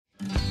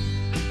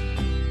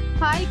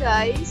Hi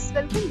guys,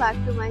 welcome back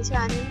to my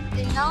channel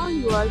and now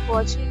you are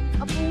watching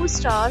a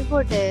 4-star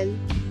hotel.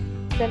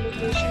 The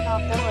location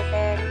of the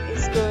hotel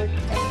is good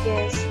and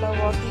guests love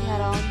walking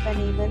around the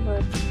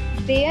neighborhood.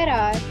 There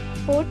are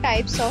 4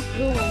 types of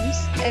rooms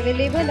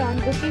available on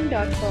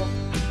booking.com.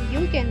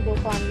 You can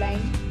book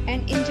online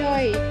and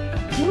enjoy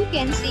it. You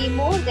can see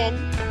more than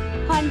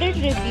 100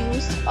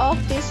 reviews of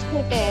this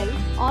hotel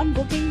on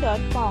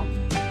booking.com.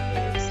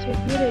 Its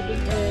review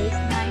rating is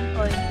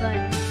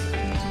 9.1,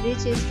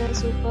 which is the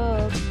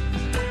superb.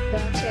 The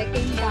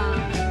check-in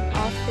time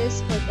of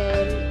this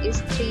hotel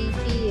is 3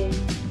 p.m.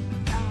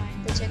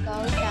 and the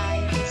checkout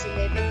time is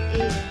 11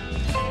 a.m.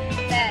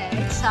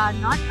 Pets are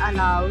not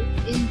allowed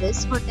in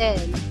this hotel.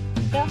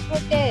 The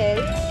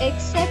hotel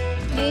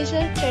accepts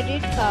major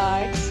credit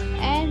cards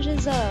and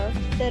reserves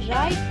the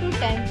right to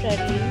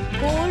temporarily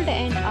hold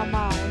an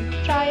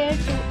amount prior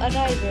to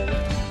arrival.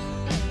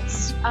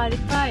 Guests are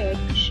required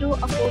to show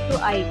a photo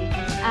ID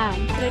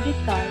and credit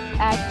card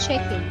at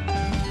check-in.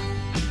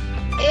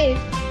 If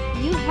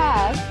you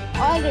have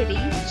already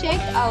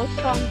checked out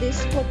from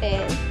this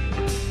hotel,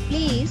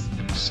 please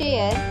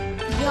share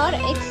your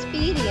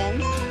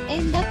experience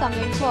in the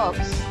comment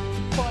box.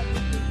 For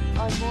booking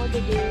or more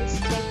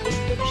details, check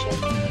description.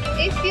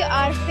 If you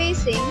are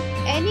facing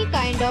any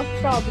kind of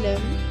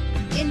problem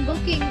in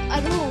booking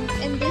a room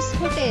in this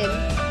hotel,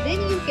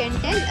 then you can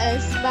tell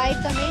us by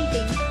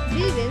commenting.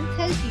 We will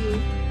help you.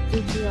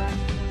 If you are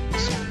new on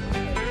this channel,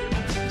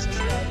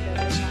 subscribe to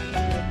our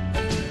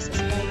channel.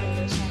 Subscribe to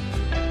our channel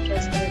and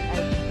press the bell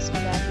icon so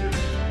that you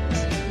don't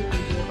miss any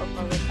video of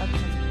our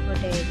upcoming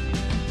hotel.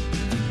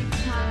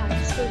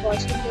 Thanks for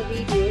watching the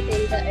video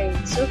till the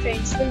end. So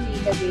friends, will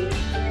meet again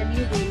in a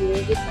new video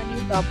with a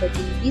new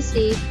property. Be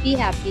safe, be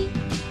happy.